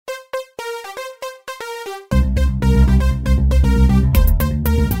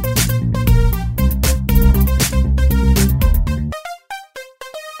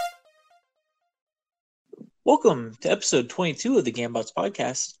Welcome to episode 22 of the Gambots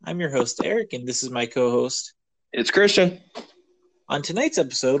podcast. I'm your host, Eric, and this is my co-host. It's Christian. On tonight's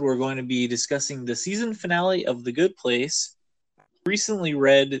episode, we're going to be discussing the season finale of The Good Place. I recently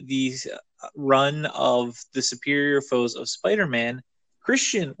read the run of The Superior Foes of Spider-Man.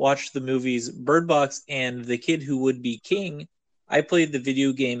 Christian watched the movies Birdbox and The Kid Who Would Be King. I played the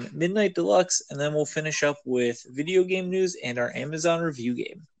video game Midnight Deluxe, and then we'll finish up with video game news and our Amazon review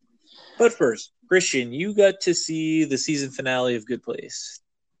game. But first, Christian, you got to see the season finale of Good Place.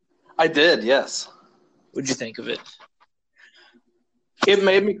 I did, yes. What'd you think of it? It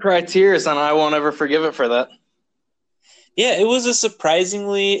made me cry tears, and I won't ever forgive it for that. Yeah, it was a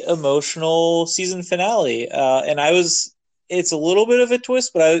surprisingly emotional season finale. It's a little bit of a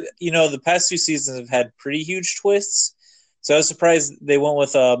twist, but the past two seasons have had pretty huge twists. So I was surprised they went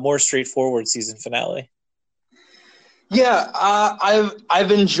with a more straightforward season finale. Yeah,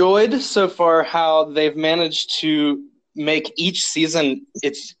 I've enjoyed so far how they've managed to make each season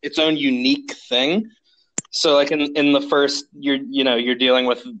its own unique thing. So, like in the first, you're dealing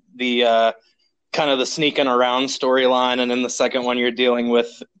with the kind of the sneaking around storyline, and in the second one, you're dealing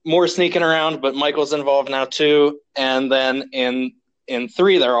with more sneaking around, but Michael's involved now too. And then in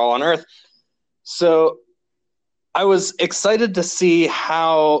 3, they're all on Earth. So, I was excited to see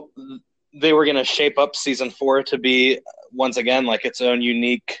how they were going to shape up season 4 to be, once again, like its own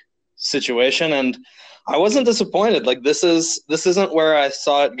unique situation. And I wasn't disappointed. Like, this isn't where I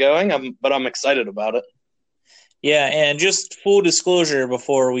saw it going, but I'm excited about it. Yeah, and just full disclosure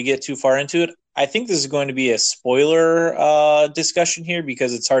before we get too far into it, I think this is going to be a spoiler discussion here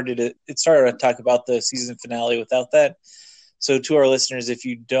because it's hard to talk about the season finale without that. So to our listeners, if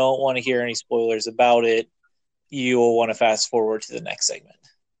you don't want to hear any spoilers about it, you'll want to fast forward to the next segment.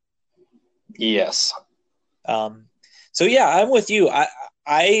 Yes. So yeah, I'm with you.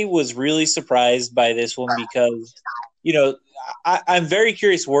 I was really surprised by this one because, I'm very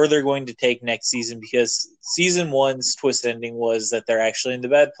curious where they're going to take next season because season 1's twist ending was that they're actually in the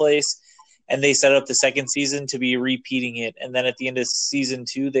bad place, and they set up the second season to be repeating it. And then at the end of season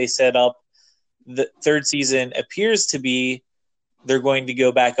 2, they set up the third season appears to be they're going to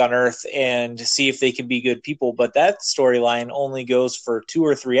go back on Earth and see if they can be good people. But that storyline only goes for 2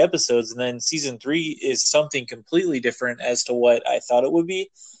 or 3 episodes. And then season 3 is something completely different as to what I thought it would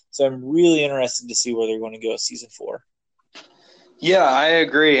be. So I'm really interested to see where they're going to go with season 4. Yeah, I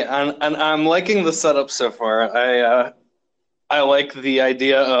agree. And I'm liking the setup so far. I like the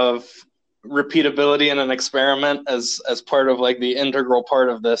idea of repeatability in an experiment as part of like the integral part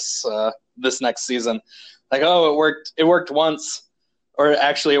of this next season. Like, it worked once. Or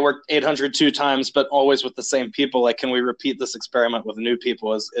actually, it worked 802 times, but always with the same people. Like, can we repeat this experiment with new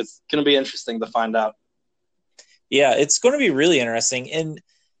people? It's going to be interesting to find out. Yeah, it's going to be really interesting. And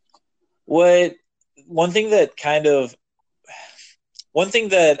one thing that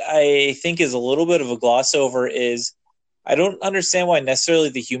I think is a little bit of a gloss over is I don't understand why necessarily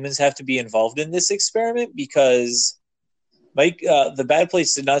the humans have to be involved in this experiment because the bad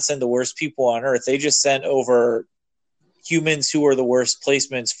place did not send the worst people on Earth. They just sent over humans who are the worst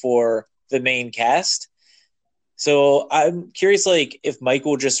placements for the main cast. So I'm curious, like, if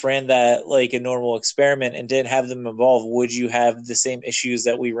Michael just ran that like a normal experiment and didn't have them involved, would you have the same issues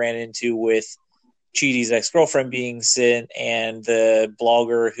that we ran into with Chidi's ex-girlfriend being sent and the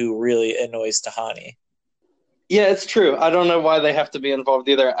blogger who really annoys Tahani? Yeah, it's true. I don't know why they have to be involved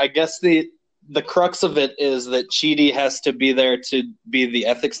either. I guess the crux of it is that Chidi has to be there to be the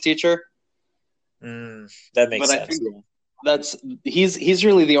ethics teacher. That makes sense. I think he's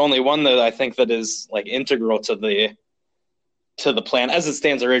really the only one that I think that is like integral to the plan as it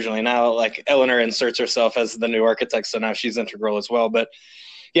stands originally. Now, like, Eleanor inserts herself as the new architect, so now she's integral as well. But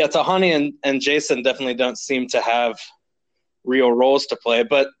yeah, Tahani and Jason definitely don't seem to have real roles to play.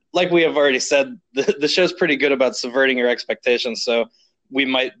 But like we have already said, the show's pretty good about subverting your expectations, so we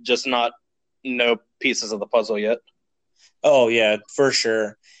might just not know pieces of the puzzle yet. Oh yeah, for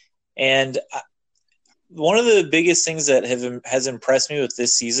sure. And one of the biggest things that has impressed me with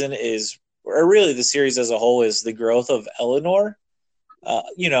this season or really the series as a whole, is the growth of Eleanor.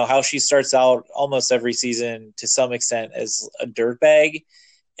 How she starts out almost every season to some extent as a dirtbag,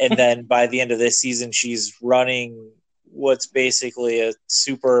 and then by the end of this season, she's running what's basically a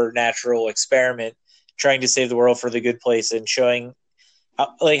supernatural experiment, trying to save the world for the good place, and showing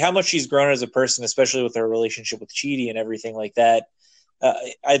how much she's grown as a person, especially with her relationship with Chidi and everything like that.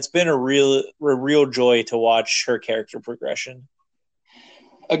 It's been a real joy to watch her character progression.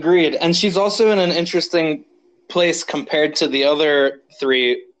 Agreed. And she's also in an interesting place compared to the other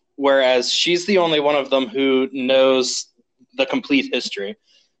 3, whereas she's the only one of them who knows the complete history.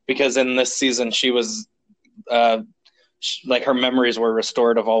 Because in this season, she was like her memories were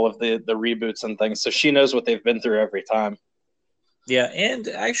restored of all of the reboots and things, so she knows what they've been through every time. Yeah, and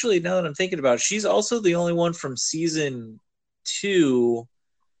actually, now that I'm thinking about it, she's also the only one from season 2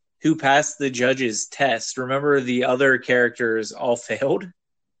 who passed the judge's test. Remember, the other characters all failed?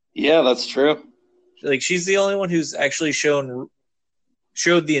 Yeah, that's true. Like, she's the only one who's actually showed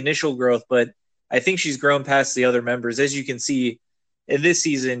the initial growth, but I think she's grown past the other members. As you can see in this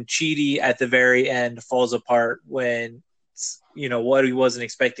season, Chidi at the very end falls apart when, what he wasn't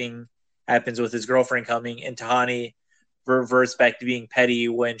expecting happens with his girlfriend coming, and Tahani reverts back to being petty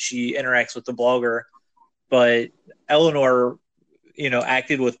when she interacts with the blogger. But Eleanor,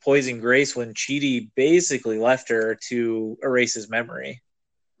 acted with poison grace when Chidi basically left her to erase his memory.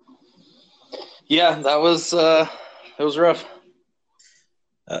 Yeah, that was it was rough.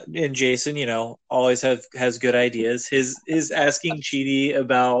 And Jason, always has good ideas. His asking Chidi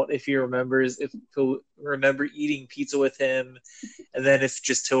about if he'll remember eating pizza with him, and then if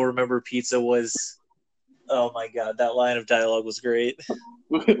just he'll remember pizza was, oh my god, that line of dialogue was great.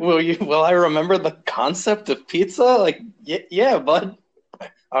 Will I remember the concept of pizza? Like, yeah, bud.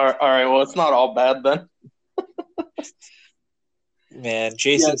 All right. Well, it's not all bad then. Man,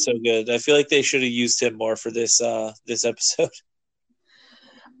 Jason's so good. I feel like they should have used him more for this episode.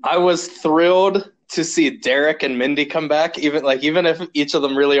 I was thrilled to see Derek and Mindy come back, even if each of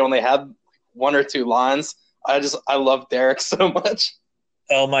them really only had one or two lines. I love Derek so much.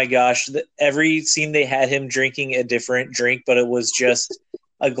 Oh my gosh. Every scene they had him drinking a different drink, but it was just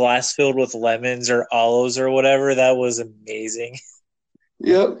a glass filled with lemons or olives or whatever. That was amazing.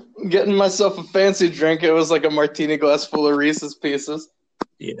 Yep. Getting myself a fancy drink. It was like a martini glass full of Reese's Pieces.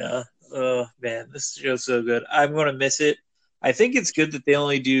 Yeah. Oh, man. This show's so good. I'm going to miss it. I think it's good that they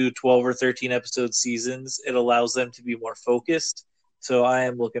only do 12 or 13 episode seasons. It allows them to be more focused. So I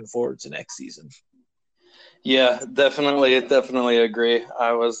am looking forward to next season. Yeah, definitely agree.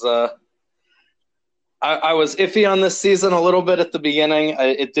 I was iffy on this season a little bit at the beginning.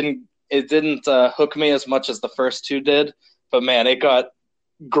 It didn't hook me as much as the first two did, but man, it got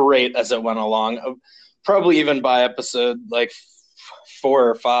great as it went along. Probably even by episode like 4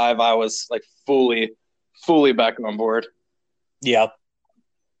 or 5, I was like fully back on board. Yeah.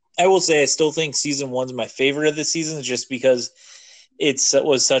 I will say I still think season 1's my favorite of the seasons just because it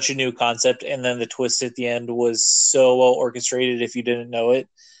was such a new concept, and then the twist at the end was so well orchestrated if you didn't know it.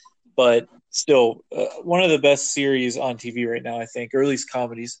 But still, one of the best series on TV right now, I think, or at least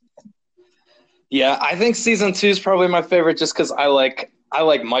comedies. Yeah, I think season 2 is probably my favorite just because I like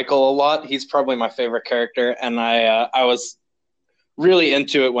Michael a lot. He's probably my favorite character, and I was really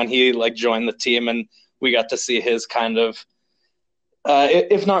into it when he joined the team, and we got to see his kind of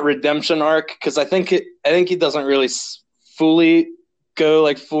if not redemption arc, because I think he doesn't really fully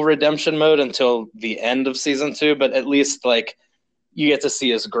go full redemption mode until the end of season 2, but at least you get to see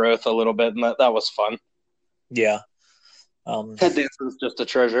his growth a little bit, and that was fun. Yeah. Ted Danson's just a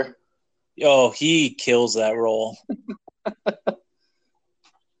treasure. Oh, he kills that role.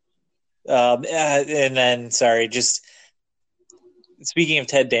 And then, sorry, just speaking of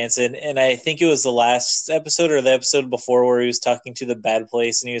Ted Danson, and I think it was the last episode or the episode before where he was talking to the bad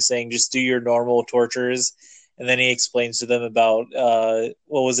place and he was saying, just do your normal tortures. And then he explains to them about,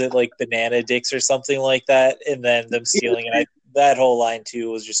 what was it, banana dicks or something like that, and then them stealing it. That whole line, too,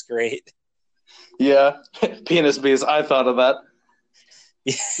 was just great. Yeah, penis bees. I thought of that.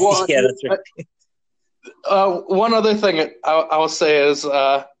 Well, yeah, that's right. One other thing I will say is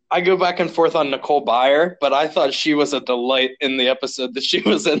I go back and forth on Nicole Byer, but I thought she was a delight in the episode that she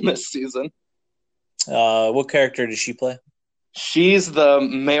was in this season. What character did she play? She's the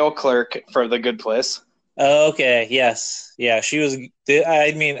mail clerk for The Good Place. Okay, yes. Yeah, she was –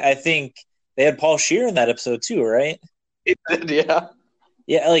 I think they had Paul Scheer in that episode too, right? It did, yeah.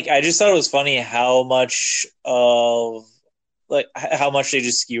 Yeah, I just thought it was funny how much of – how much they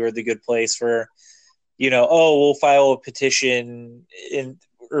just skewered The Good Place for, we'll file a petition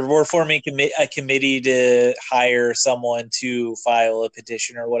or we're forming a committee to hire someone to file a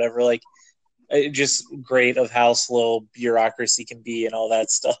petition or whatever. Just great of how slow bureaucracy can be and all that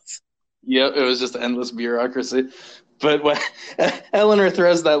stuff. Yep, it was just endless bureaucracy. But when Eleanor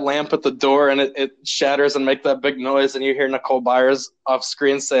throws that lamp at the door and it shatters and make that big noise, and you hear Nicole Byers off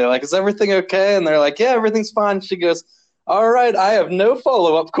screen say, is everything okay? And they're like, yeah, everything's fine. She goes, all right, I have no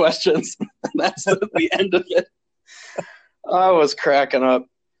follow-up questions. And that's the end of it. I was cracking up.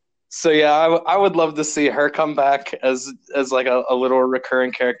 So, yeah, I would love to see her come back as a little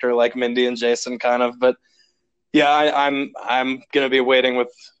recurring character like Mindy and Jason kind of. But, yeah, I'm going to be waiting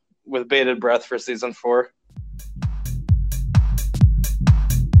with bated breath for season 4.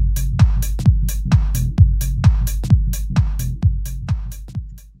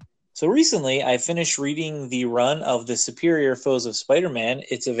 So recently, I finished reading the run of The Superior Foes of Spider-Man.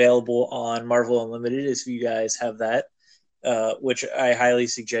 It's available on Marvel Unlimited if you guys have that, which I highly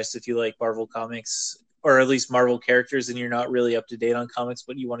suggest if you like Marvel comics, or at least Marvel characters, and you're not really up to date on comics,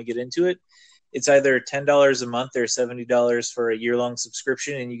 but you want to get into it. It's either $10 a month or $70 for a year-long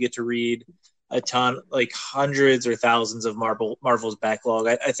subscription, and you get to read a ton, like hundreds or thousands of Marvel's backlog.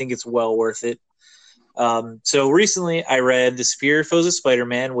 I think it's well worth it. So recently I read The Superior Foes of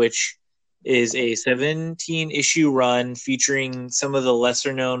Spider-Man, which is a 17-issue run featuring some of the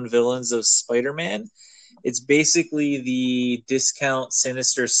lesser-known villains of Spider-Man. It's basically the discount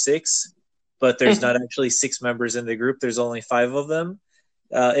Sinister Six, but there's not actually six members in the group. There's only five of them.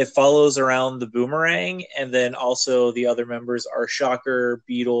 It follows around the Boomerang, and then also the other members are Shocker,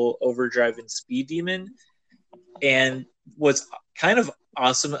 Beetle, Overdrive, and Speed Demon. And what's kind of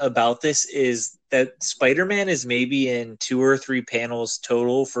awesome about this is that Spider-Man is maybe in 2 or 3 panels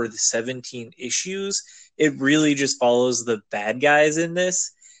total for the 17 issues. It really just follows the bad guys in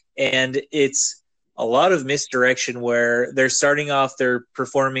this, and it's a lot of misdirection where they're starting off, they're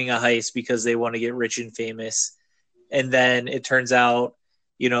performing a heist because they want to get rich and famous, and then it turns out,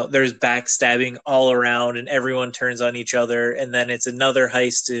 there's backstabbing all around and everyone turns on each other, and then it's another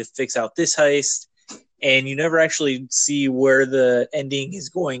heist to fix out this heist, and you never actually see where the ending is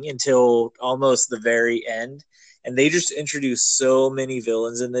going until almost the very end. And they just introduce so many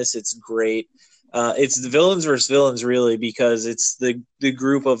villains in this. It's great. It's the villains versus villains, really, because it's the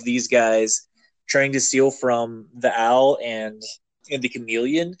group of these guys trying to steal from the Owl and the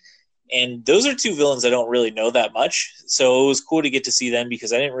Chameleon. And those are 2 villains I don't really know that much. So it was cool to get to see them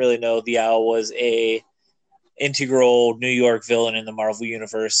because I didn't really know the Owl was a integral New York villain in the Marvel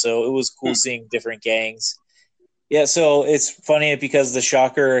Universe. So it was cool seeing different gangs. Yeah, so it's funny because the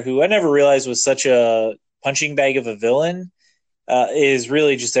Shocker, who I never realized was such a punching bag of a villain, is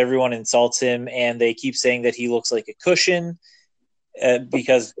really just everyone insults him, and they keep saying that he looks like a cushion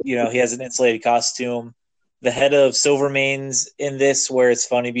because, he has an insulated costume. The head of Silvermane's in this, where it's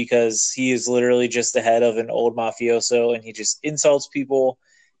funny because he is literally just the head of an old mafioso, and he just insults people.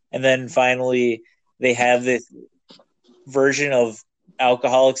 And then finally, they have this version of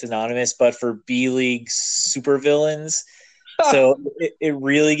Alcoholics Anonymous, but for B-League supervillains. So it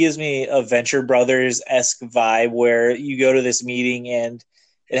really gives me a Venture Brothers-esque vibe where you go to this meeting and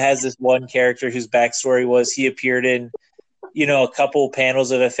it has this one character whose backstory was he appeared in, a couple panels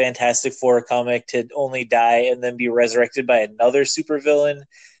of a Fantastic Four comic to only die and then be resurrected by another supervillain.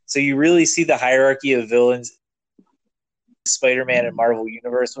 So you really see the hierarchy of villains Spider-Man and Marvel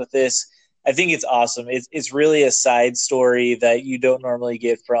Universe with this. I think it's awesome. It's really a side story that you don't normally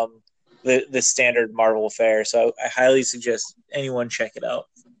get from the standard Marvel fare. So I highly suggest anyone check it out.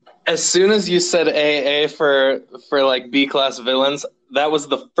 As soon as you said AA for like B-class villains, that was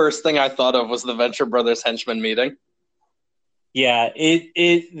the first thing I thought of was the Venture Brothers henchman meeting. Yeah,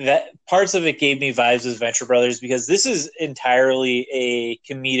 that parts of it gave me vibes of Venture Brothers because this is entirely a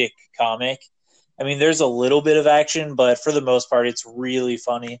comedic comic. I mean, there's a little bit of action, but for the most part, it's really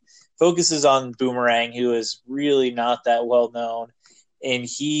funny. Focuses on Boomerang, who is really not that well known, and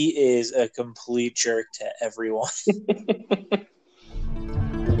he is a complete jerk to everyone.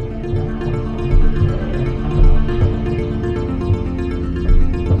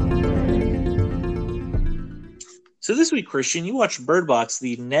 So this week, Christian, you watched Birdbox,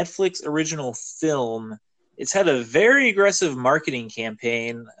 the Netflix original film. It's had a very aggressive marketing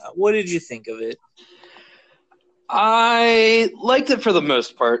campaign. What did you think of it? I liked it for the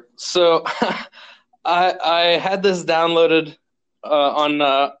most part. So I had this downloaded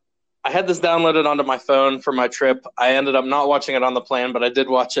onto my phone for my trip. I ended up not watching it on the plane, but I did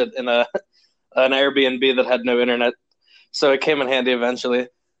watch it in an Airbnb that had no internet. So it came in handy eventually.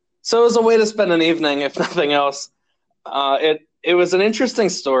 So it was a way to spend an evening, if nothing else. It was an interesting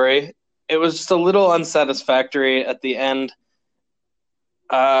story. It was just a little unsatisfactory at the end.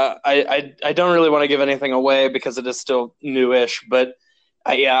 I don't really want to give anything away because it is still newish, but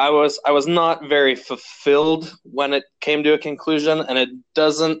I was not very fulfilled when it came to a conclusion, and it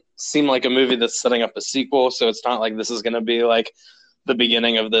doesn't seem like a movie that's setting up a sequel, so it's not like this is going to be like the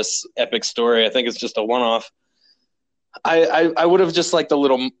beginning of this epic story. I think it's just a one-off. I would have just liked a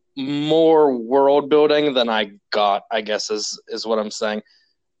little more world building than I got, I guess is what I'm saying.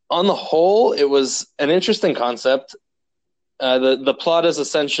 On the whole, it was an interesting concept. The plot is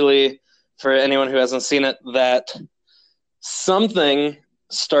essentially, for anyone who hasn't seen it, that something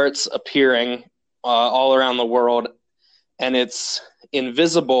starts appearing all around the world, and it's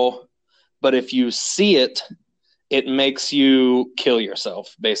invisible, but if you see it, it makes you kill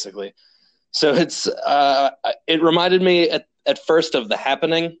yourself, basically. So it reminded me at first of The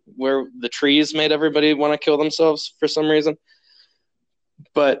Happening, where the trees made everybody want to kill themselves for some reason.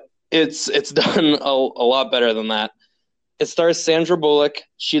 But it's done a lot better than that. It stars Sandra Bullock.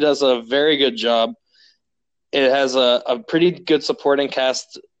 She does a very good job. It has a pretty good supporting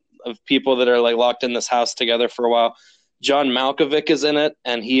cast of people that are like locked in this house together for a while. John Malkovich is in it,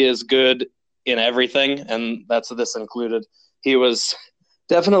 and he is good in everything, and that's this included. He was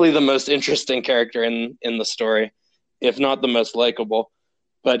definitely the most interesting character in the story, if not the most likable.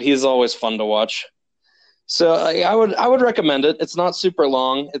 But he's always fun to watch. So I would recommend it. It's not super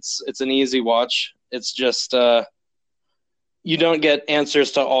long. It's an easy watch. It's just you don't get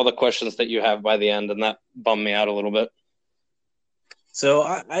answers to all the questions that you have by the end, and that bummed me out a little bit. So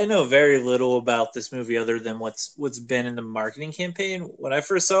I know very little about this movie other than what's been in the marketing campaign. When I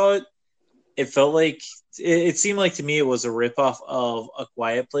first saw it, it felt like it seemed like to me it was a ripoff of A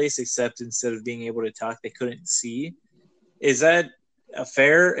Quiet Place, except instead of being able to talk, they couldn't see. Is that a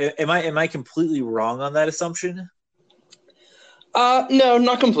fair? Am I completely wrong on that assumption? No,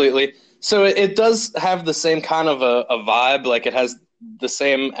 not completely. So it does have the same kind of a vibe. Like it has the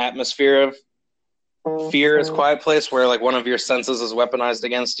same atmosphere of fear as Quiet Place, where like one of your senses is weaponized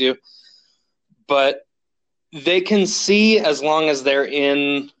against you. But they can see as long as they're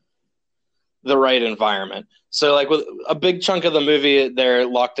in the right environment. So like with a big chunk of the movie, they're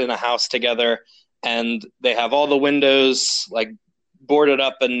locked in a house together, and they have all the windows like boarded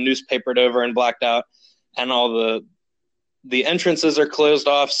up and newspapered over and blacked out, and all the entrances are closed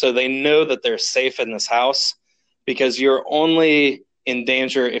off, so they know that they're safe in this house, because you're only in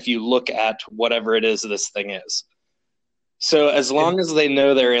danger if you look at whatever it is this thing is. So as long as they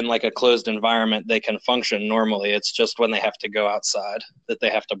know they're in like a closed environment, they can function normally. It's just when they have to go outside that they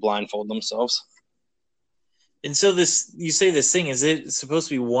have to blindfold themselves. And so this, you say this thing, is it supposed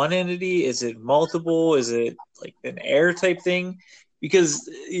to be one entity? Is it multiple? Is it like an air type thing? Because,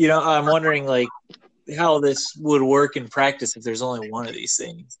 I'm wondering like how this would work in practice if there's only one of these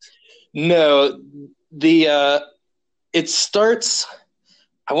things. No, it starts,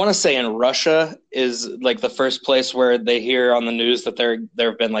 I want to say in Russia is like the first place where they hear on the news that there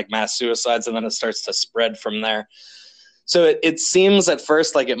have been like mass suicides, and then it starts to spread from there. So it seems at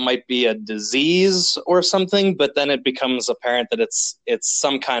first like it might be a disease or something, but then it becomes apparent that it's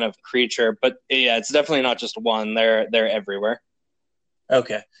some kind of creature. But yeah, it's definitely not just one. They're everywhere.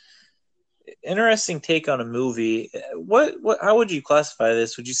 Okay. Interesting take on a movie. What how would you classify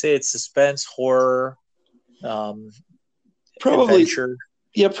this? Would you say it's suspense, horror, probably adventure?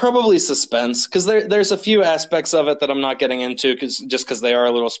 Yeah, probably suspense, because there's a few aspects of it that I'm not getting into because they are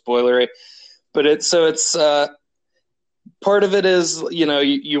a little spoilery. But it's part of it is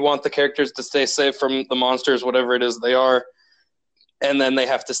you want the characters to stay safe from the monsters, whatever it is they are, and then they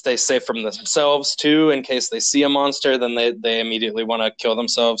have to stay safe from themselves too, in case they see a monster, then they immediately want to kill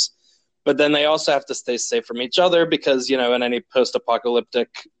themselves. But then they also have to stay safe from each other, because in any post-apocalyptic,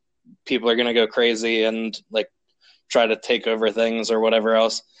 people are going to go crazy and like try to take over things or whatever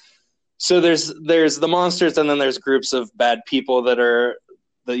else. So there's the monsters, and then there's groups of bad people that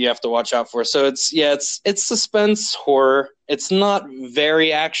you have to watch out for. So it's suspense horror. It's not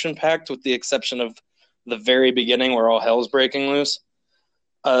very action packed, with the exception of the very beginning where all hell's breaking loose.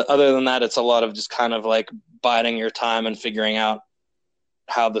 Other than that, it's a lot of just kind of like biding your time and figuring out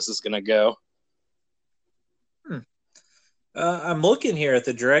how this is going to go. I'm looking here at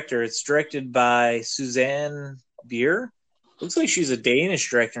the director. It's directed by Suzanne Bier. Looks like she's a Danish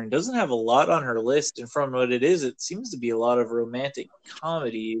director and doesn't have a lot on her list. And from what it is, it seems to be a lot of romantic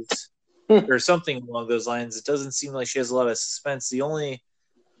comedies or something along those lines. It doesn't seem like she has a lot of suspense. The only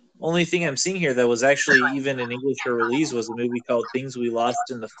thing I'm seeing here that was actually even in English or release was a movie called Things We Lost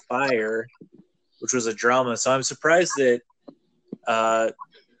in the Fire, which was a drama. So I'm surprised that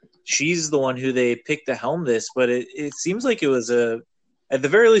she's the one who they picked to helm this, but it seems like it was at the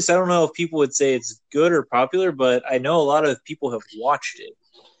very least, I don't know if people would say it's good or popular, but I know a lot of people have watched it.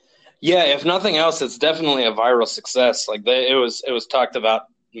 Yeah, if nothing else, it's definitely a viral success. Like it was talked about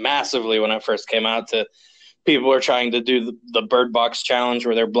massively when it first came out. To people are trying to do the Birdbox challenge,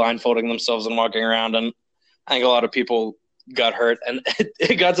 where they're blindfolding themselves and walking around, and I think a lot of people got hurt. And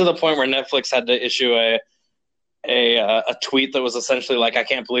it got to the point where Netflix had to issue a tweet that was essentially like, "I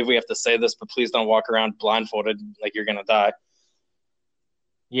can't believe we have to say this, but please don't walk around blindfolded, like you're gonna die."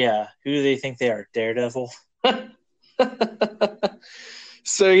 Yeah, who do they think they are? Daredevil?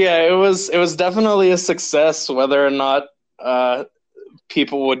 So yeah, it was definitely a success. Whether or not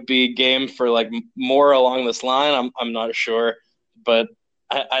people would be game for like more along this line, I'm not sure. But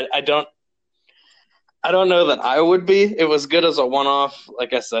I don't know that I would be. It was good as a one-off.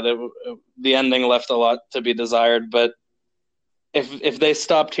 Like I said, the ending left a lot to be desired, but if they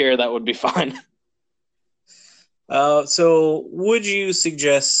stopped here, that would be fine. So would you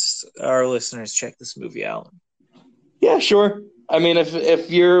suggest our listeners check this movie out? Yeah, sure. I mean, if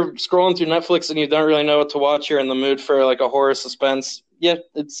you're scrolling through Netflix and you don't really know what to watch, you're in the mood for like a horror suspense. Yeah,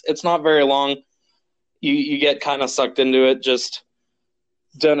 it's not very long. You get kind of sucked into it. Just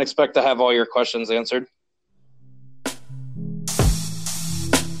don't expect to have all your questions answered.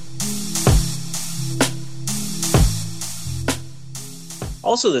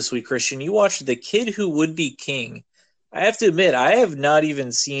 Also this week, Christian, you watched The Kid Who Would Be King. I have to admit, I have not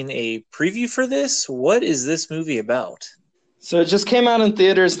even seen a preview for this. What is this movie about? So it just came out in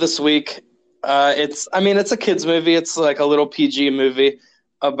theaters this week. It's a kids movie. It's like a little PG movie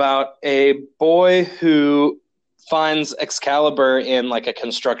about a boy who finds Excalibur in like a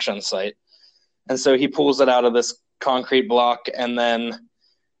construction site. And so he pulls it out of this concrete block and then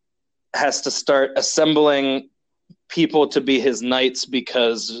has to start assembling people to be his knights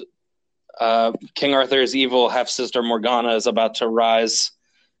because King Arthur's evil half-sister Morgana is about to rise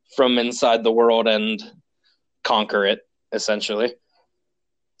from inside the world and conquer it, essentially.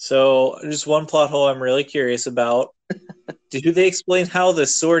 So, just one plot hole I'm really curious about. Did they explain how the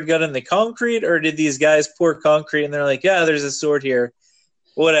sword got in the concrete, or did these guys pour concrete and they're like, yeah, there's a sword here.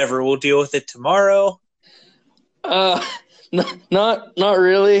 Whatever, we'll deal with it tomorrow? Not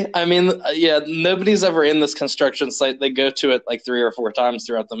really. I mean, yeah, nobody's ever in this construction site. They go to it like 3 or 4 times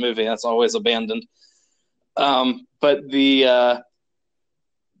throughout the movie. That's always abandoned. But the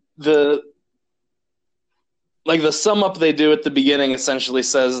sum up they do at the beginning essentially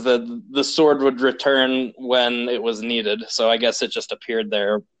says that the sword would return when it was needed. So I guess it just appeared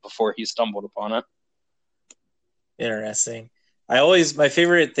there before he stumbled upon it. Interesting. My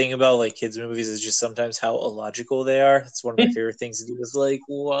favorite thing about like kids movies is just sometimes how illogical they are. It's one of my favorite things to do is like,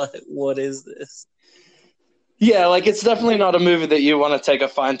 what is this? Yeah, like it's definitely not a movie that you want to take a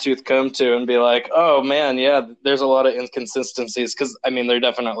fine-tooth comb to and be like, oh man, yeah, there's a lot of inconsistencies, because I mean there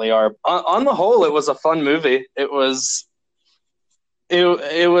definitely are. On the whole, it was a fun movie. It was yeah,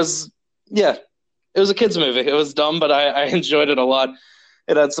 it was a kids movie. It was dumb, but I enjoyed it a lot.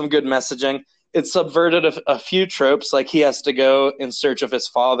 It had some good messaging. It subverted a few tropes, like he has to go in search of his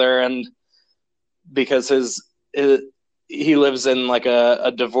father, and because he lives in like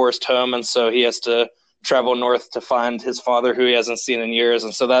a divorced home, and so he has to travel north to find his father who he hasn't seen in years,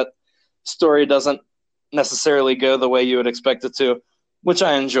 and so that story doesn't necessarily go the way you would expect it to, which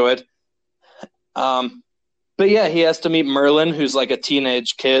I enjoyed. But yeah, he has to meet Merlin, who's like a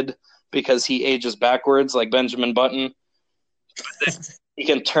teenage kid because he ages backwards like Benjamin Button. He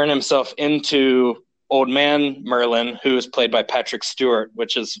can turn himself into old man Merlin, who is played by Patrick Stewart,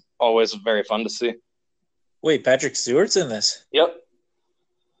 which is always very fun to see. Wait, Patrick Stewart's in this? Yep.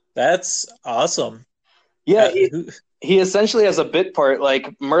 That's awesome. Yeah, he essentially has a bit part.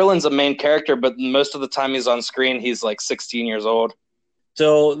 Like, Merlin's a main character, but most of the time he's on screen, he's like 16 years old.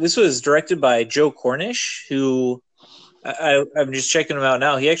 So this was directed by Joe Cornish, who I'm just checking him out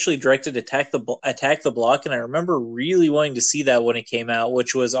now. He actually directed Attack the Block, and I remember really wanting to see that when it came out,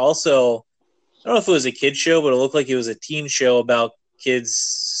 which was also, I don't know if it was a kid's show, but it looked like it was a teen show about kids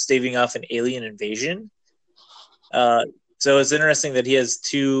staving off an alien invasion. So it's interesting that he has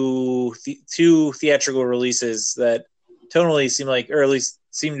two theatrical releases that tonally seem like, or at least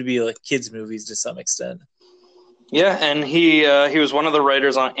seem to be like kids' movies to some extent. Yeah, and he was one of the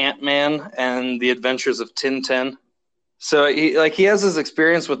writers on Ant-Man and The Adventures of Tintin. So he has his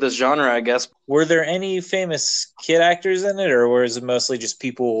experience with this genre, I guess. Were there any famous kid actors in it, or was it mostly just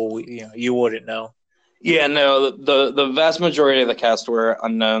people you wouldn't know? Yeah, no, the vast majority of the cast were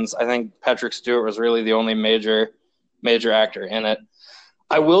unknowns. I think Patrick Stewart was really the only major actor in it.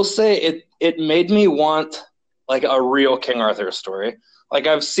 I will say it made me want like a real King Arthur story. Like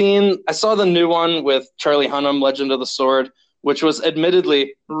I saw the new one with Charlie Hunnam, Legend of the Sword, which was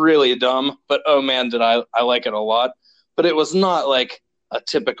admittedly really dumb, but oh man, did I like it a lot. But it was not like a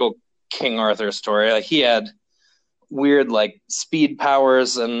typical King Arthur story. Like he had weird like speed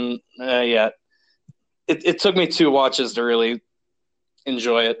powers, and it took me 2 watches to really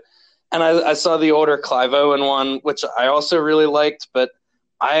enjoy it. And I saw the older Clive Owen one, which I also really liked, but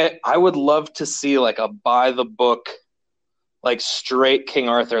I would love to see like a by the book, like straight King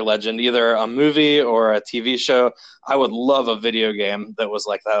Arthur legend, either a movie or a TV show. I would love a video game that was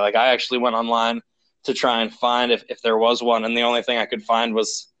like that. Like I actually went online to try and find if there was one, and the only thing I could find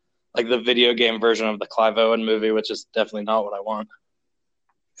was like the video game version of the Clive Owen movie, which is definitely not what I want.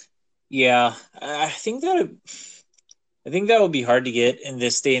 Yeah, I think that would be hard to get in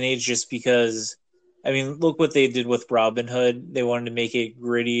this day and age, just because, I mean, look what they did with Robin Hood. They wanted to make it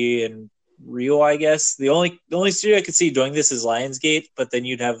gritty and real, I guess. The only studio I could see doing this is Lionsgate, but then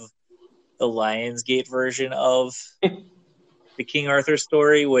you'd have the Lionsgate version of the King Arthur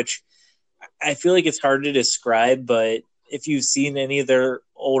story, which I feel like it's hard to describe, but if you've seen any of their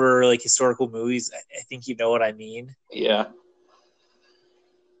older like historical movies, I think you know what I mean. Yeah.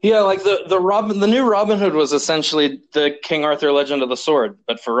 Yeah, like the new Robin Hood was essentially the King Arthur Legend of the Sword,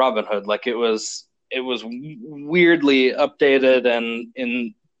 but for Robin Hood. Like it was weirdly updated and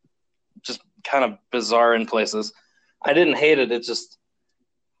in just kind of bizarre in places. I didn't hate it.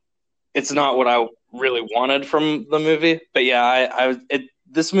 It's not what I really wanted from the movie. But yeah,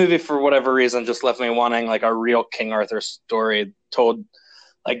 this movie for whatever reason just left me wanting like a real King Arthur story told.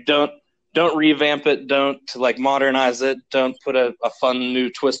 Like don't revamp it, don't like modernize it, don't put a fun new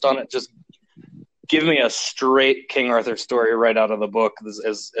twist on it. Just give me a straight King Arthur story right out of the book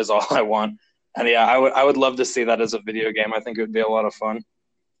is all I want. And yeah, I would love to see that as a video game. I think it would be a lot of fun.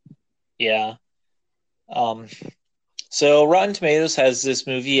 Yeah. So Rotten Tomatoes has this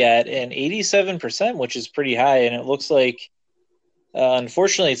movie at an 87%, which is pretty high, and it looks like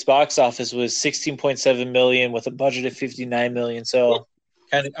unfortunately its box office was 16.7 million with a budget of 59 million. So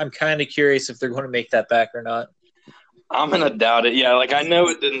I'm kind of curious if they're going to make that back or not. I'm going to doubt it. Yeah, like I know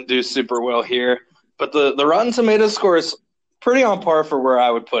it didn't do super well here, but the Rotten Tomatoes score is pretty on par for where I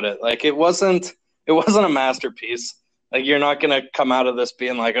would put it. Like it wasn't a masterpiece. Like you're not going to come out of this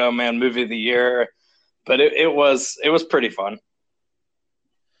being like, "Oh man, movie of the year." But it was pretty fun.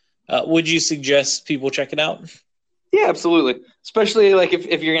 Would you suggest people check it out? Yeah, absolutely. Especially like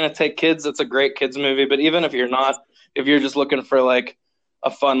if you're going to take kids, it's a great kids movie, but even if you're not, if you're just looking for like a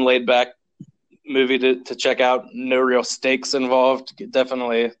fun, laid-back movie to check out. No real stakes involved.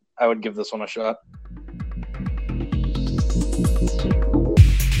 Definitely, I would give this one a shot.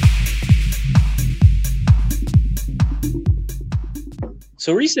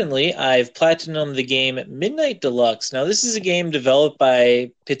 So recently, I've platinumed the game Midnight Deluxe. Now, this is a game developed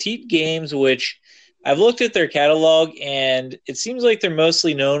by Petite Games, which I've looked at their catalog, and it seems like they're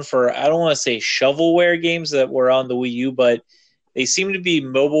mostly known for, I don't want to say shovelware games that were on the Wii U, but they seem to be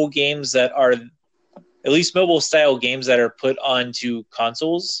mobile games that are, at least mobile-style games that are put onto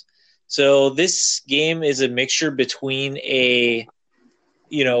consoles. So this game is a mixture between a,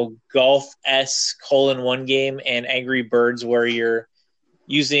 golf-esque hole-in-one game and Angry Birds, where you're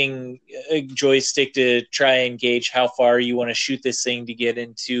using a joystick to try and gauge how far you want to shoot this thing to get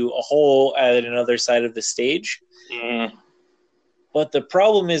into a hole at another side of the stage. Mm. But the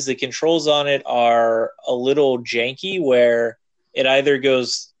problem is the controls on it are a little janky, where it either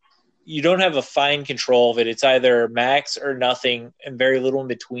goes, you don't have a fine control of it. It's either max or nothing and very little in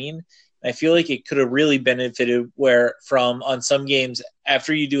between. I feel like it could have really benefited on some games,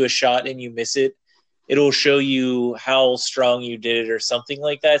 after you do a shot and you miss it, it'll show you how strong you did it or something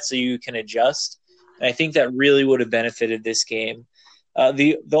like that, so you can adjust. And I think that really would have benefited this game.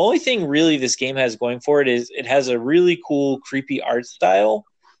 The only thing really this game has going for it is it has a really cool, creepy art style,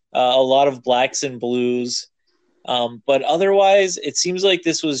 a lot of blacks and blues. But otherwise, it seems like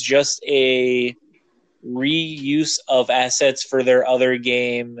this was just a reuse of assets for their other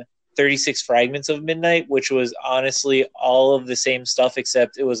game, 36 Fragments of Midnight, which was honestly all of the same stuff,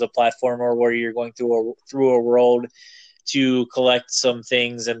 except it was a platformer where you're going through a world to collect some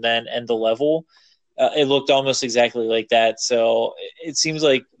things and then end the level. It looked almost exactly like that. So it seems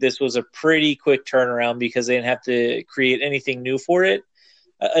like this was a pretty quick turnaround because they didn't have to create anything new for it.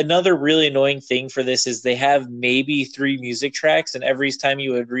 Another really annoying thing for this is they have maybe 3 music tracks, and every time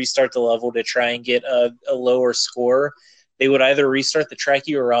you would restart the level to try and get a lower score, they would either restart the track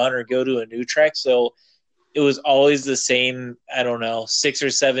you were on or go to a new track. So it was always the same, 6 or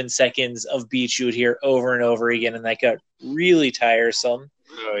 7 seconds of beats you would hear over and over again, and that got really tiresome.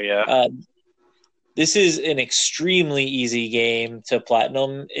 Oh, yeah. This is an extremely easy game to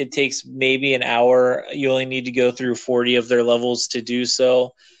platinum. It takes maybe an hour. You only need to go through 40 of their levels to do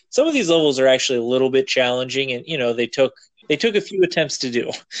so. Some of these levels are actually a little bit challenging, and they took a few attempts to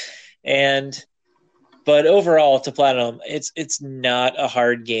do. But overall, to platinum, it's not a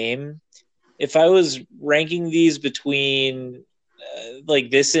hard game. If I was ranking these between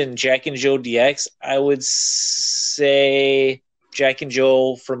like this and Jack and Jill DX, I would say Jack and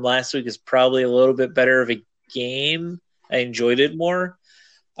Jill from last week is probably a little bit better of a game. I enjoyed it more.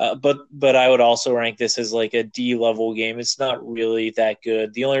 But I would also rank this as like a D level game. It's not really that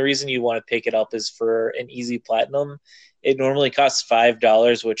good. The only reason you want to pick it up is for an easy platinum. It normally costs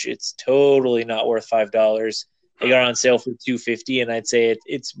 $5, which it's totally not worth $5. I got it on sale for $2.50, and I'd say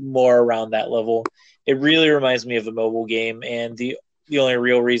it's more around that level. It really reminds me of a mobile game, and the only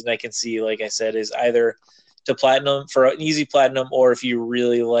real reason I can see, like I said, is either to platinum for an easy platinum, or if you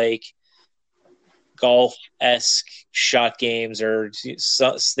really like golf-esque shot games or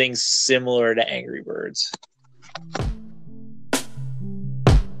things similar to Angry Birds.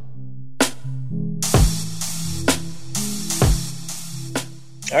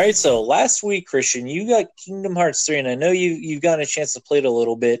 All right, so last week, Christian, you got Kingdom Hearts 3, and I know you've gotten a chance to play it a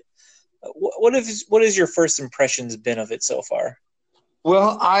little bit. What has your first impressions been of it so far?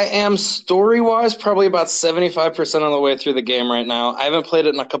 Well, I am story-wise probably about 75% of the way through the game right now. I haven't played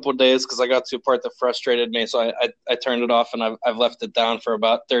it in a couple of days because I got to a part that frustrated me, so I turned it off, and I've left it down for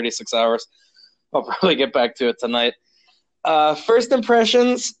about 36 hours. I'll probably get back to it tonight. First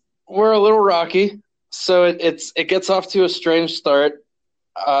impressions were a little rocky, so it gets off to a strange start.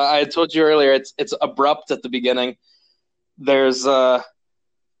 I had told you earlier it's abrupt at the beginning. There's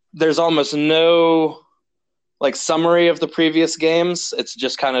almost no like summary of the previous games. It's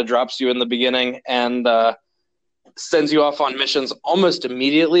just kind of drops you in the beginning and sends you off on missions almost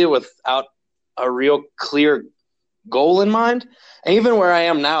immediately without a real clear goal in mind. And even where I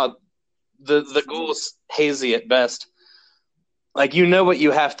am now, the goal's hazy at best. Like, you know what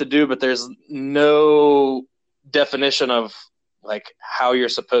you have to do, but there's no definition of like how you're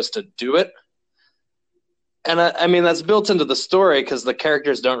supposed to do it. And I mean, that's built into the story because the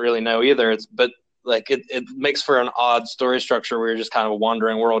characters don't really know either. But it makes for an odd story structure where you're just kind of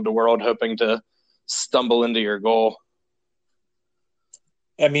wandering world to world, hoping to stumble into your goal.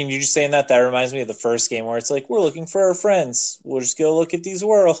 I mean, you're just saying that reminds me of the first game where it's like, we're looking for our friends. We'll just go look at these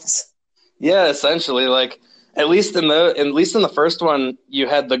worlds. Yeah, essentially, like at least in the first one, you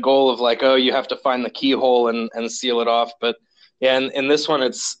had the goal of like, oh, you have to find the keyhole and seal it off. But yeah, in this one,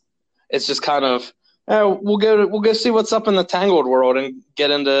 it's just kind of we'll go see what's up in the Tangled world and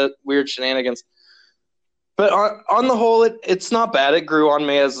get into weird shenanigans. But on the whole, it's not bad. It grew on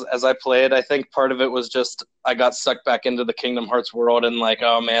me as I played. I think part of it was just I got sucked back into the Kingdom Hearts world and like,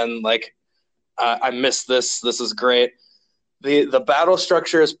 oh man, like I missed this. This is great. The battle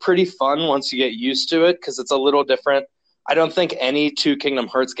structure is pretty fun once you get used to it because it's a little different. I don't think any two Kingdom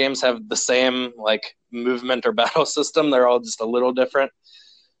Hearts games have the same like movement or battle system. They're all just a little different.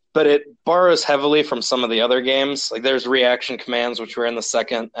 But it borrows heavily from some of the other games. Like there's reaction commands, which were in the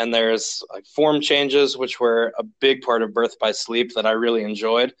second, and there's like form changes, which were a big part of Birth by Sleep that I really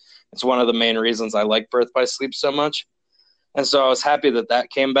enjoyed. It's one of the main reasons I like Birth by Sleep so much. And so I was happy that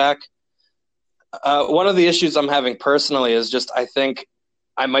came back. One of the issues I'm having personally is just I think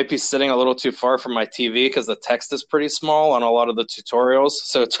I might be sitting a little too far from my TV because the text is pretty small on a lot of the tutorials.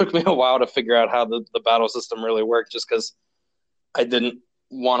 So it took me a while to figure out how the battle system really worked just because I didn't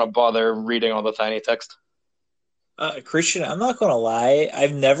want to bother reading all the tiny text. Christian, I'm not going to lie.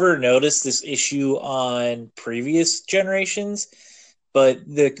 I've never noticed this issue on previous generations, but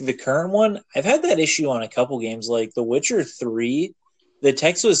the current one, I've had that issue on a couple games. Like The Witcher 3, the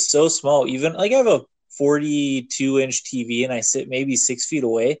text was so small. Even like I have a 42-inch TV and I sit maybe 6 feet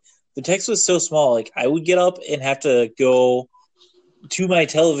away. The text was so small. Like I would get up and have to go to my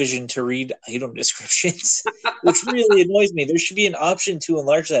television to read item descriptions, which really annoys me. There should be an option to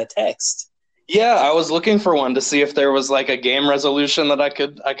enlarge that text. Yeah, I was looking for one to see if there was like a game resolution that I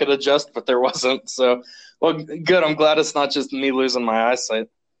could adjust, but there wasn't. So, well, good. I'm glad it's not just me losing my eyesight.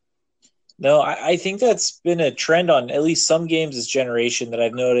 No, I think that's been a trend on at least some games this generation that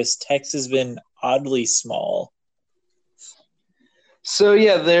I've noticed. Text has been oddly small. So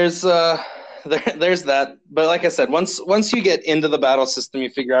yeah, there's that. But like I said, once you get into the battle system,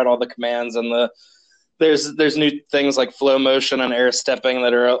 you figure out all the commands and there's new things like flow motion and air stepping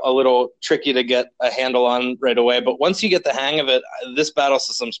that are a little tricky to get a handle on right away. But once you get the hang of it, this battle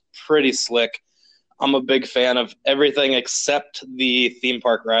system's pretty slick. I'm a big fan of everything except the theme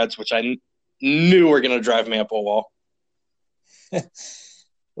park rides, which I knew were going to drive me up a wall.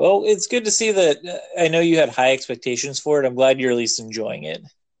 Well, it's good to see that. I know you had high expectations for it. I'm glad you're at least enjoying it.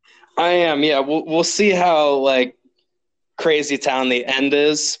 I am, yeah. We'll see how like crazy town the end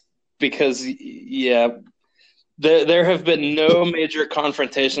is because yeah, there have been no major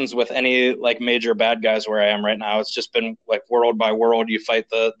confrontations with any like major bad guys where I am right now. It's just been like world by world. You fight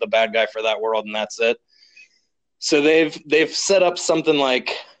the bad guy for that world, and that's it. So they've set up something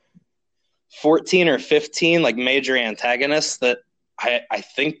like 14 or 15 like major antagonists that I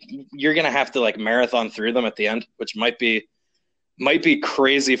think you're gonna have to like marathon through them at the end, which might be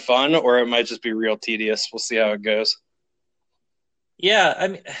crazy fun, or it might just be real tedious. We'll see how it goes. Yeah, I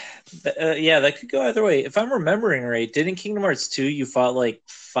mean, that could go either way. If I'm remembering right, didn't Kingdom Hearts 2 you fought like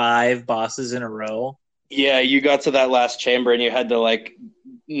 5 bosses in a row? Yeah, you got to that last chamber and you had to like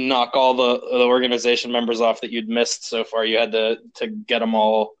knock all the organization members off that you'd missed so far. You had to get them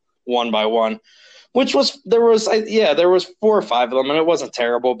all one by one, which was there was 4 or 5 of them, and it wasn't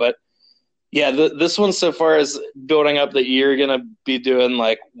terrible, but Yeah, this one so far is building up that you're gonna be doing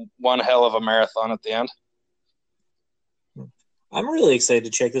like one hell of a marathon at the end. I'm really excited to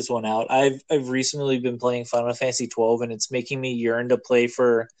check this one out. I've recently been playing Final Fantasy 12, and it's making me yearn to play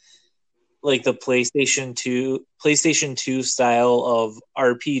for like the PlayStation 2 style of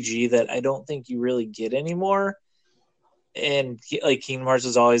RPG that I don't think you really get anymore. And like Kingdom Hearts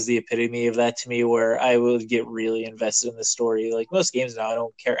was always the epitome of that to me, where I would get really invested in the story. Like most games now, I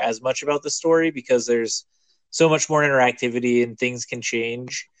don't care as much about the story because there's so much more interactivity and things can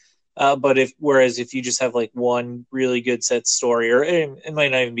change. But if you just have like one really good set story, or it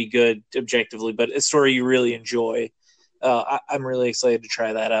might not even be good objectively, but a story you really enjoy, I'm really excited to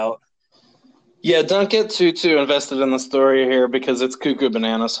try that out. Yeah, don't get too invested in the story here because it's cuckoo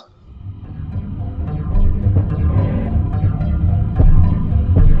bananas.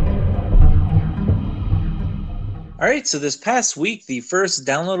 All right, so this past week, the first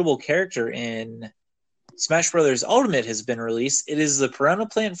downloadable character in Smash Brothers Ultimate has been released. It is the Piranha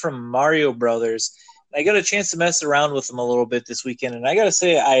Plant from Mario Brothers. I got a chance to mess around with them a little bit this weekend, and I got to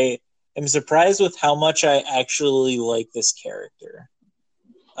say, I am surprised with how much I actually like this character.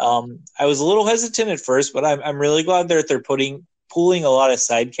 I was a little hesitant at first, but I'm really glad that they're pulling a lot of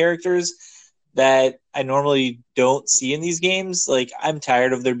side characters that I normally don't see in these games. Like, I'm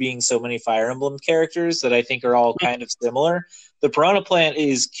tired of there being so many Fire Emblem characters that I think are all kind of similar. The Piranha Plant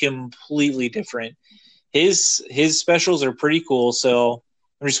is completely different. His specials are pretty cool, so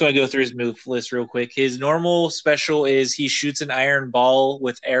I'm just going to go through his move list real quick. His normal special is he shoots an iron ball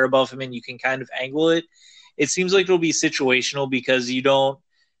with air above him, and you can kind of angle it. It seems like it'll be situational because you don't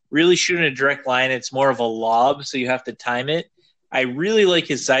really shoot in a direct line. It's more of a lob, so you have to time it. I really like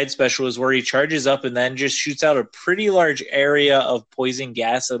his side special is where he charges up and then just shoots out a pretty large area of poison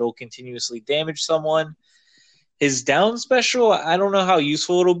gas that'll continuously damage someone. His down special, I don't know how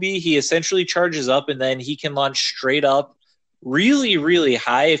useful it'll be. He essentially charges up and then he can launch straight up really, really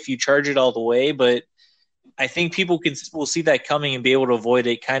high if you charge it all the way, but I think people will see that coming and be able to avoid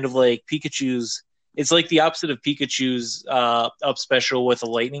it, kind of like Pikachu's. It's like the opposite of Pikachu's up special with a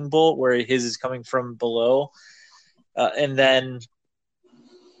lightning bolt, where his is coming from below. And then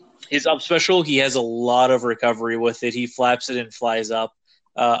his up special, he has a lot of recovery with it. He flaps it and flies up.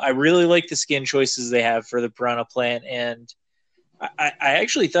 I really like the skin choices they have for the Piranha Plant, and I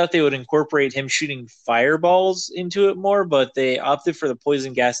actually thought they would incorporate him shooting fireballs into it more, but they opted for the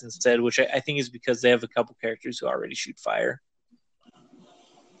poison gas instead, which I think is because they have a couple characters who already shoot fire.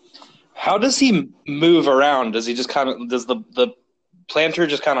 How does he move around? Does the planter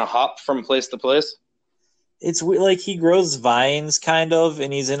just kind of hop from place to place? It's like he grows vines kind of,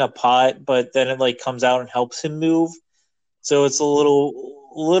 and he's in a pot, but then it like comes out and helps him move. So it's a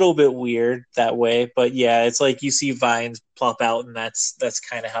little bit weird that way, but yeah, it's like you see vines plop out, and that's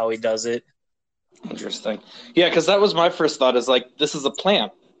kind of how he does it. Interesting. Yeah, because that was my first thought. Is like this is a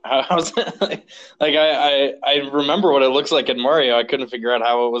plant. How's it? Like I remember what it looks like in Mario. I couldn't figure out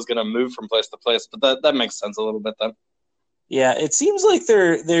how it was going to move from place to place, but that makes sense a little bit then. Yeah, it seems like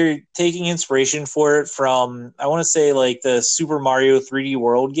they're taking inspiration for it from, I want to say, like the Super Mario 3D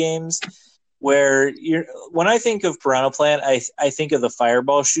World games, where when I think of Piranha Plant, I think of the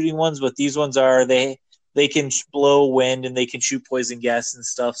fireball shooting ones, but these ones are they can blow wind and they can shoot poison gas and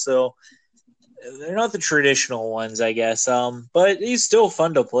stuff. So they're not the traditional ones, I guess. But he's still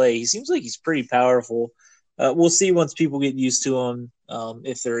fun to play. He seems like he's pretty powerful. We'll see once people get used to him,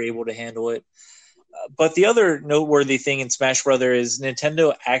 if they're able to handle it. But the other noteworthy thing in Smash Brothers is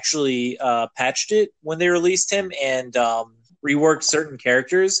Nintendo actually patched it when they released him and reworked certain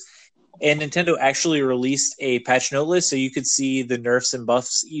characters. And Nintendo actually released a patch note list so you could see the nerfs and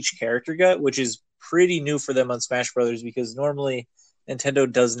buffs each character got, which is pretty new for them on Smash Brothers because normally Nintendo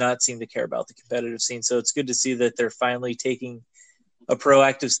does not seem to care about the competitive scene. So it's good to see that they're finally taking a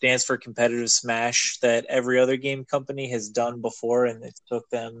proactive stance for competitive Smash that every other game company has done before, and it took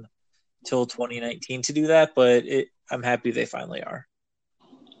them till 2019 to do that, but I'm happy they finally are.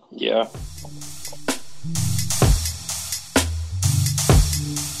 Yeah.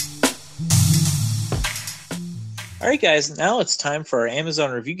 All right, guys, now it's time for our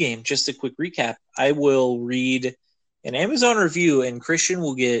Amazon review game. Just a quick recap. I will read an Amazon review, and Christian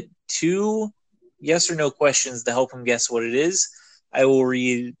will get 2 yes or no questions to help him guess what it is. I will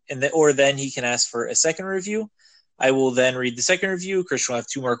read, or then he can ask for a second review. I will then read the second review. Christian will have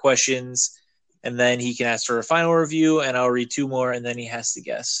 2 more questions, and then he can ask for a final review, and I'll read 2 more, and then he has to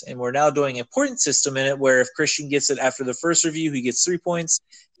guess. And we're now doing a point system in it, where if Christian gets it after the first review, he gets 3 points.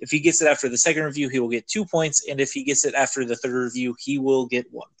 If he gets it after the second review, he will get 2 points, and if he gets it after the third review, he will get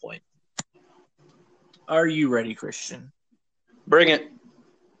 1 point. Are you ready, Christian? Bring it.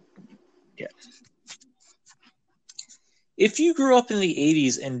 Yes. If you grew up in the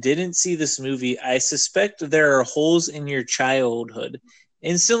 80s and didn't see this movie, I suspect there are holes in your childhood.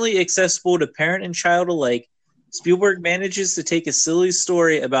 Instantly accessible to parent and child alike, Spielberg manages to take a silly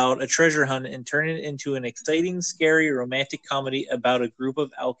story about a treasure hunt and turn it into an exciting, scary, romantic comedy about a group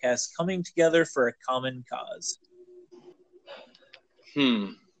of outcasts coming together for a common cause.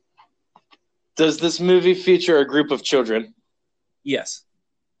 Does this movie feature a group of children? Yes.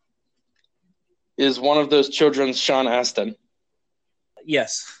 Is one of those children Sean Astin?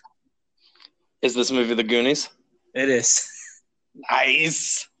 Yes. Is this movie The Goonies? It is.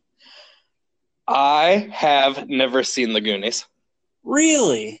 Nice. I have never seen The Goonies.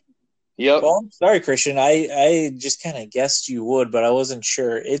 Really? Yep. Well, I'm sorry, Christian. I just kind of guessed you would, but I wasn't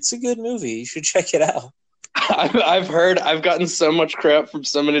sure. It's a good movie. You should check it out. I've heard, I've gotten so much crap from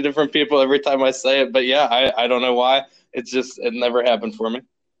so many different people every time I say it, but yeah, I don't know why. It never happened for me.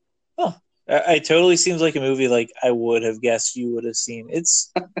 Huh. It totally seems like a movie like I would have guessed you would have seen.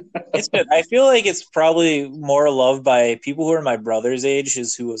 It's good. I feel like it's probably more loved by people who are my brother's age,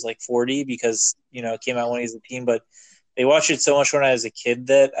 who was like 40, because it came out when he was a teen. But they watched it so much when I was a kid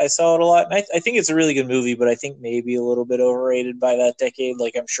that I saw it a lot. And I think it's a really good movie, but I think maybe a little bit overrated by that decade.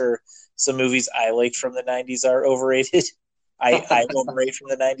 Like, I'm sure some movies I liked from the 90s are overrated. I overrated from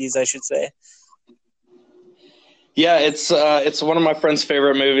the 90s, I should say. Yeah, it's one of my friend's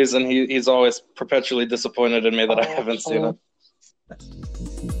favorite movies, and he's always perpetually disappointed in me that I haven't seen it.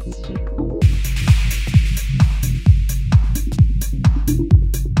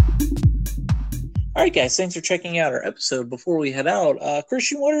 All right, guys, thanks for checking out our episode. Before we head out,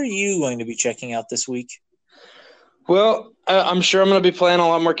 Christian, what are you going to be checking out this week? Well, I'm sure I'm going to be playing a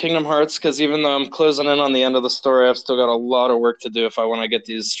lot more Kingdom Hearts, because even though I'm closing in on the end of the story, I've still got a lot of work to do if I want to get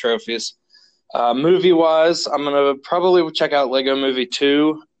these trophies. Movie-wise, I'm going to probably check out Lego Movie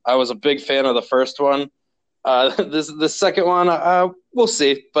 2. I was a big fan of the first one. The second one, we'll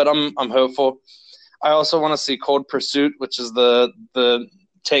see, but I'm hopeful. I also want to see Cold Pursuit, which is the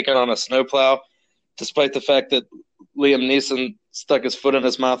take on a snowplow, despite the fact that Liam Neeson stuck his foot in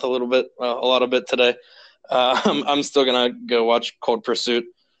his mouth a lot of bit today. I'm still going to go watch Cold Pursuit,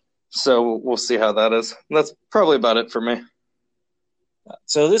 so we'll see how that is. That's probably about it for me.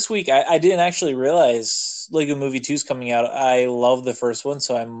 So this week, I didn't actually realize Lego Movie 2 is coming out. I love the first one,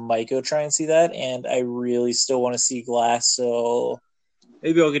 so I might go try and see that, and I really still want to see Glass, so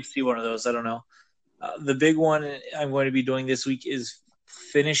maybe I'll get to see one of those. I don't know. The big one I'm going to be doing this week is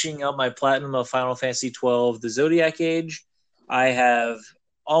finishing up my platinum of Final Fantasy XII, the Zodiac Age. I have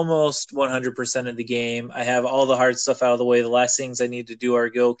almost 100% of the game. I have all the hard stuff out of the way. The last things I need to do are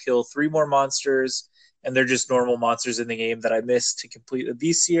go kill 3 more monsters, and they're just normal monsters in the game that I missed to complete the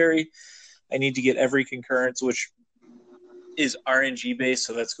bestiary. I need to get every concurrence, which is RNG based,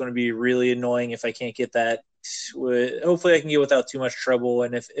 so that's going to be really annoying if I can't get that. Hopefully I can get without too much trouble,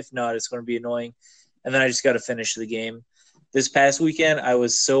 and if not, it's going to be annoying. And then I just got to finish the game. This past weekend, I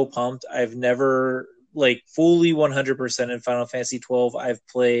was so pumped. I've never fully 100% in Final Fantasy XII. I've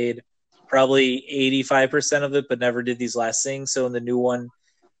played probably 85% of it, but never did these last things. So in the new one,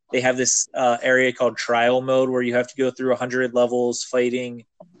 they have this area called trial mode where you have to go through 100 levels fighting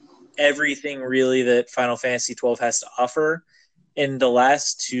everything really that Final Fantasy XII has to offer. And the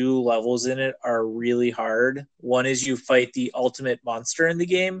last 2 levels in it are really hard. One is you fight the ultimate monster in the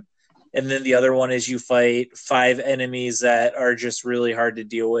game, and then the other one is you fight 5 enemies that are just really hard to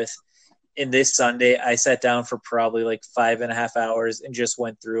deal with. And this Sunday, I sat down for probably 5.5 hours and just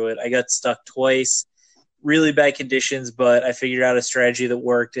went through it. I got stuck twice. Really bad conditions, but I figured out a strategy that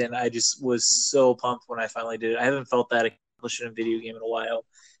worked, and I just was so pumped when I finally did it. I haven't felt that accomplished in a video game in a while,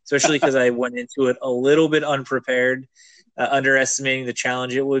 especially because I went into it a little bit unprepared, underestimating the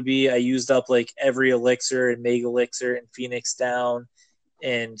challenge it would be. I used up every elixir and mega elixir and Phoenix down,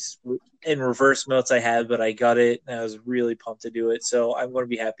 and in reverse modes I had, but I got it, and I was really pumped to do it. So I'm going to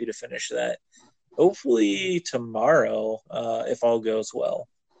be happy to finish that. Hopefully tomorrow, if all goes well.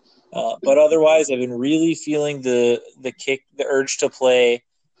 But otherwise, I've been really feeling the urge to play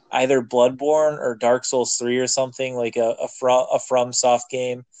either Bloodborne or Dark Souls 3 or something, like a FromSoft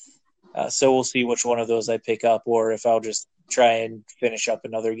game. So we'll see which one of those I pick up, or if I'll just try and finish up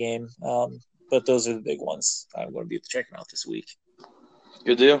another game. But those are the big ones I'm going to be checking out this week.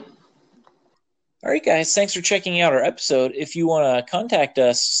 Good deal. All right, guys, thanks for checking out our episode. If you want to contact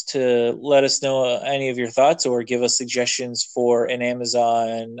us to let us know any of your thoughts or give us suggestions for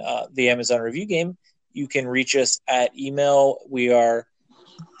the Amazon review game, you can reach us at email. We are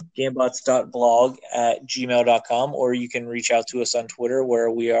gambots.blog@gmail.com, or you can reach out to us on Twitter,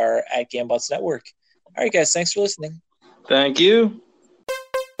 where we are at Gambots Network. All right, guys, thanks for listening. Thank you.